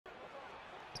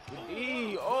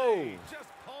Oh. Just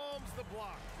palms the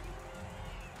block.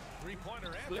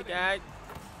 Three-pointer. Split act.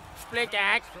 Split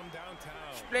act. From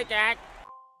downtown. Split act.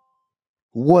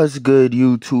 What's good,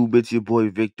 YouTube? It's your boy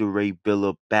Victor Ray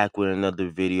Billa back with another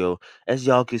video. As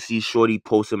y'all can see, Shorty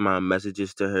posted my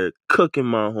messages to her, cooking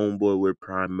my homeboy with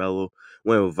Prime Melo,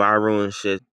 went viral and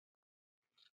shit.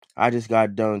 I just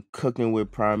got done cooking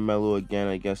with Prime Melo again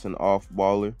against an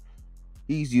off-baller.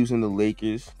 He's using the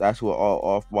Lakers. That's what all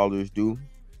off-ballers do.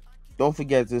 Don't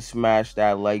forget to smash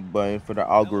that like button for the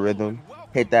algorithm.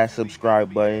 Hit that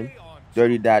subscribe button.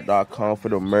 DirtyDat.com for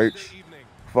the merch.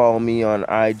 Follow me on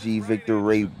IG, Victor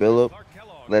Ray Billup.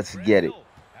 Let's get it.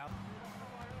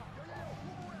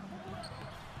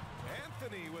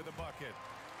 Anthony with a bucket.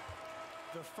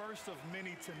 The first of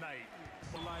many tonight.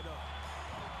 Light up.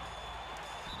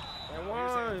 And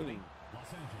one.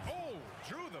 Oh,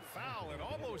 drew the foul and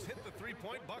almost hit the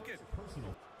three-point bucket.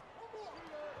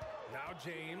 Now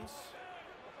James.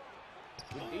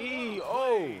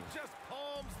 Oh. Just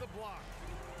palms the block.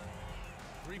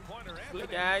 Three-pointer. Split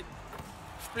Anthony. act.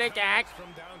 Split act.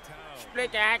 From downtown.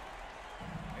 Split act.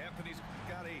 Anthony's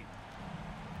got 8.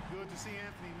 Good to see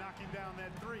Anthony knocking down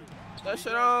that three. That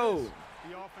shit out.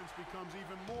 The offense becomes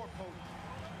even more potent.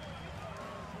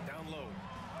 Down low.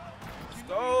 Let's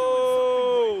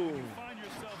go. You find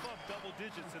yourself up double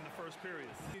digits in the first period.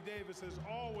 Davis has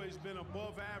always been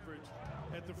above average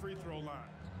at the free throw line.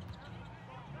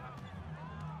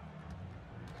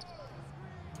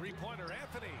 Three-pointer.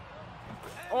 Anthony.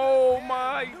 Oh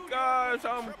my gosh,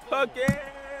 I'm cooking.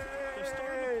 They're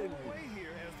starting to pull away here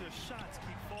as their shots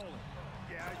keep falling.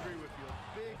 Yeah, I agree with you.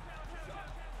 Big.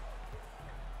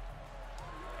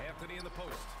 Anthony in the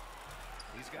post.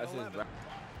 He's got That's his 11.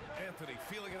 Anthony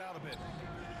feeling it out a bit.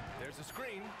 There's a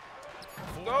screen.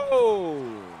 Go.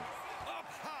 Up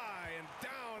high and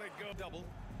down it goes. Double.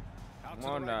 Out to Come the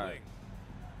on, right now. wing.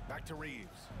 Back to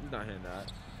Reeves. He's not hitting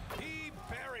that. He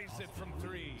buries it from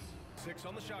 3. 6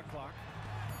 on the shot clock.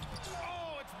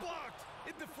 Oh, it's blocked.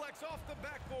 It deflects off the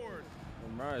backboard.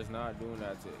 Lamar is not doing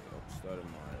that to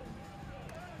Stoudemire.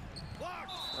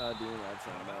 Blocked. Not doing that to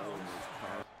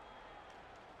him.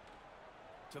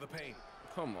 To the paint.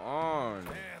 Come on.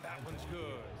 And that one's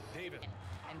good. David.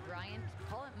 And Bryant,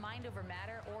 call it mind over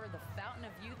matter or the fountain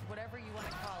of youth, whatever you want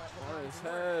to call it. Nice LeBron's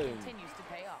work head. continues to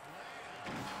pay off.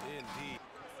 Indeed.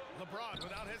 LeBron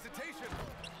without hesitation.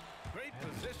 Great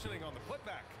positioning on the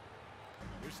putback.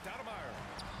 Here's Stoudemire.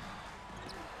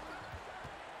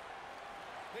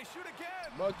 They shoot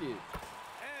again. Bucket.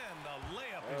 And the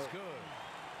layup is good.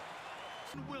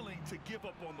 Willing to give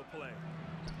up on the play.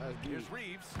 That's deep. Here's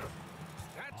Reeves.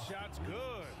 That shot's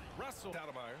good. Russell.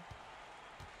 Stoudemire.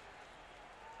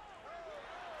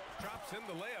 Drops in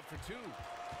the layup for 2.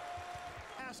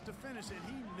 Has to finish it.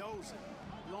 He knows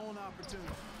it. Lone opportunity.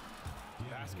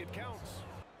 Basket counts.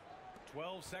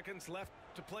 12 seconds left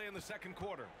to play in the second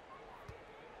quarter.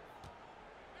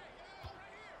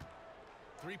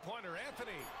 Three-pointer.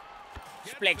 Anthony.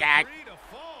 Gets Split the act. 3 to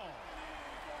fall.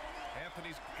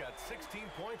 Anthony's got 16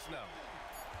 points now.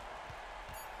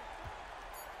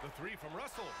 The 3 from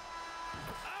Russell.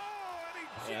 Oh, and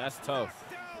he Yeah, that's just tough.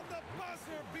 knocked down the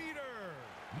buzzer beater.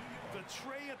 The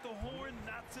tray at the horn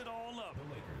knots it all up.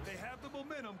 They have the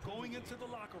momentum going into the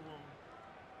locker room.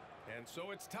 And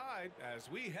so it's tied as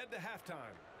we head to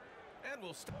halftime. And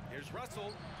we'll start. Here's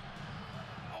Russell.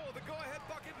 Oh, the go-ahead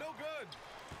bucket, no good.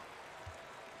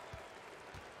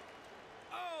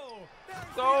 Oh,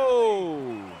 there's Go.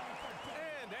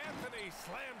 and Anthony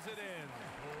slams it in.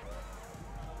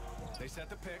 They set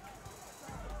the pick.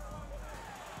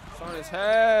 It's on his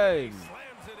head.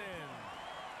 Slams it in.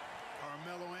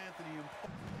 Carmelo Anthony,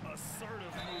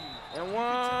 assertive move. And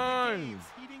one.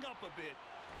 Heating up a bit.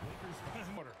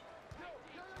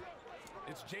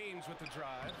 It's James with the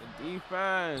drive.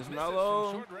 Defense, Misses from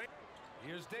Melo. short range.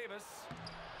 Here's Davis.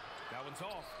 That one's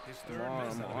off. His third Come on,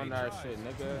 miss I'm of on 8 that tries. shit,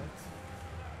 nigga.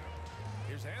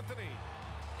 Here's Anthony.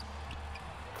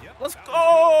 Yep, Let's that was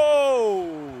go.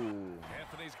 good.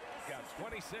 Anthony's got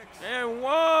 26. And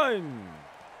one.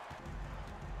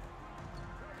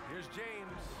 Here's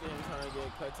James. I'm trying to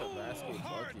get cut to basket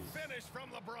Hard buckets. finish from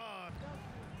LeBron.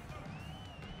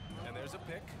 And there's a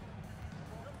pick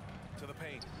to the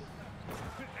paint.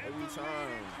 Every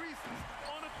time.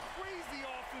 On a crazy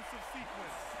offensive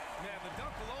sequence. Man, the dunk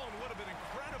alone would have been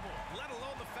incredible, let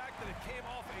alone the fact that it came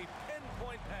off a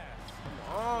pinpoint pass.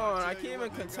 Come on, I can't even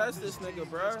contest this nigga,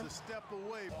 bruh. Just a step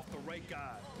away off the right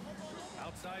guy.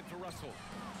 Outside for Russell.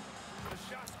 The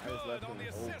shot's I just good left on the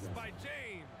him assist open. by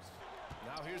James.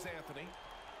 Now here's Anthony.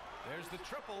 There's the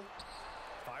triple.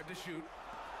 5 to shoot.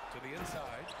 To the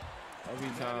inside.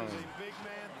 Every time. That is a big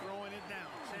man throwing it down.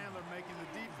 Chandler making the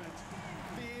defense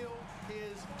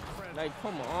Like,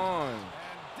 come on.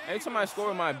 Every time I score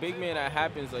with my big man, that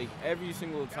happens like every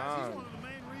single time. He's one of the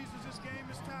main reasons this game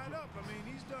is tied up. I mean,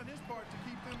 he's done his part to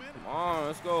keep them in it. Come on,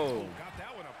 let's go. Got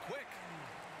that one up quick.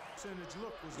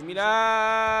 Give me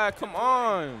that. Come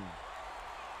on.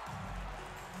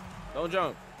 Don't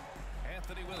jump.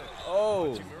 Anthony with it.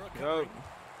 Oh, Yup.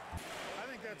 I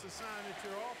think that's a sign that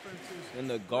your offense is In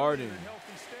the garden. in a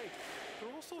healthy state.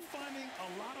 They're also finding a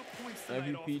lot of points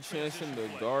tonight MVP off the chance in transition the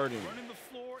play, garden. running the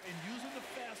floor and using the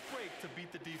fast break to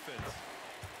beat the defense.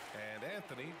 And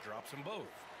Anthony drops them both.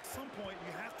 At some point,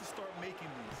 you have to start making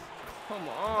these. Come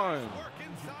on. Work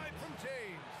inside from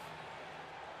James.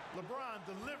 LeBron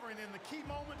delivering in the key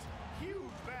moments.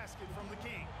 Huge basket from the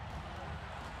King.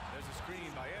 There's a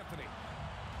screen by Anthony.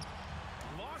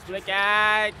 Launches Split it.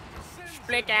 ag. Sends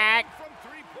Split it ag. from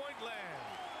three-point land.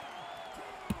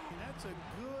 And that's a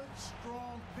good,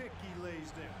 strong pick he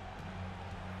lays there.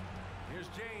 Here's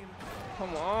James.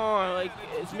 Come on. Like,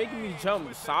 it's making me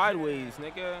jump sideways,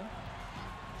 nigga.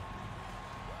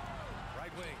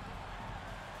 Right wing.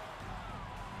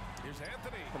 Here's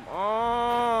Anthony. Come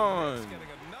on. He's getting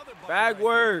another bucket Bag right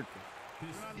work.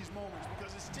 These moments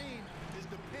because his team is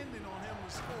dependent on him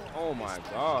to score. Oh my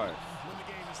especially gosh. when the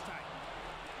game is tight.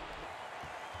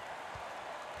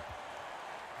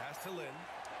 Pass to Lynn.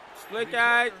 Split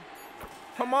guy.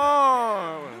 Come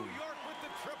on. New York with the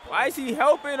triple. Why is he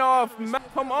helping off?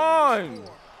 Come on.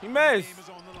 He missed. Game is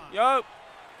on the line. Yup.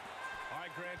 All right,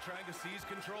 Grant trying to seize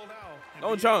control now.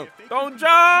 Don't jump. Don't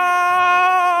jump,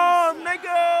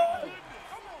 nigga.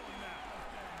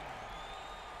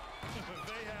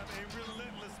 They have a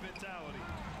relentless mentality,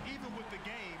 even with the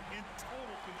game in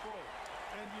total control.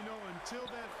 And you know, until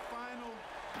that final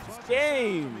buzzer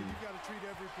game. sounds, I mean, you got to treat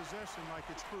every possession like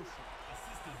it's crucial.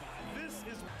 This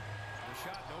is The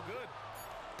shot no good.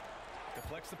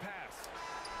 Deflects the pass.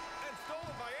 And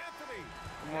stolen by Anthony.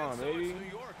 Come on, And so baby. it's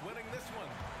New York winning this one.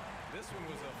 This one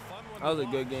was a fun one. That was to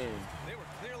a good watch. game. They were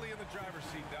clearly in the driver's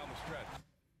seat down the stretch.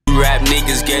 Rap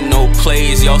niggas get no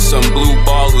plays, y'all some blue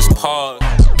ballers, pause.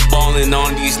 Ballin'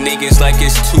 on these niggas like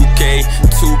it's 2K,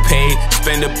 2Pay,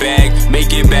 spend a bag,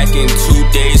 make it back in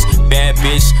 2 days. Bad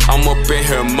bitch, I'ma bring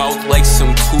her mouth like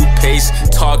some toothpaste.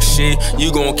 Talk shit, you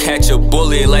gon' catch a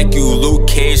bullet like you Luke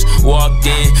Cage. Walked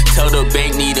in, tell the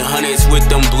bank need hundreds with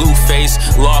them blue face.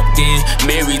 Locked in,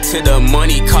 married to the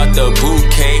money, caught the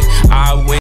bouquet. I win.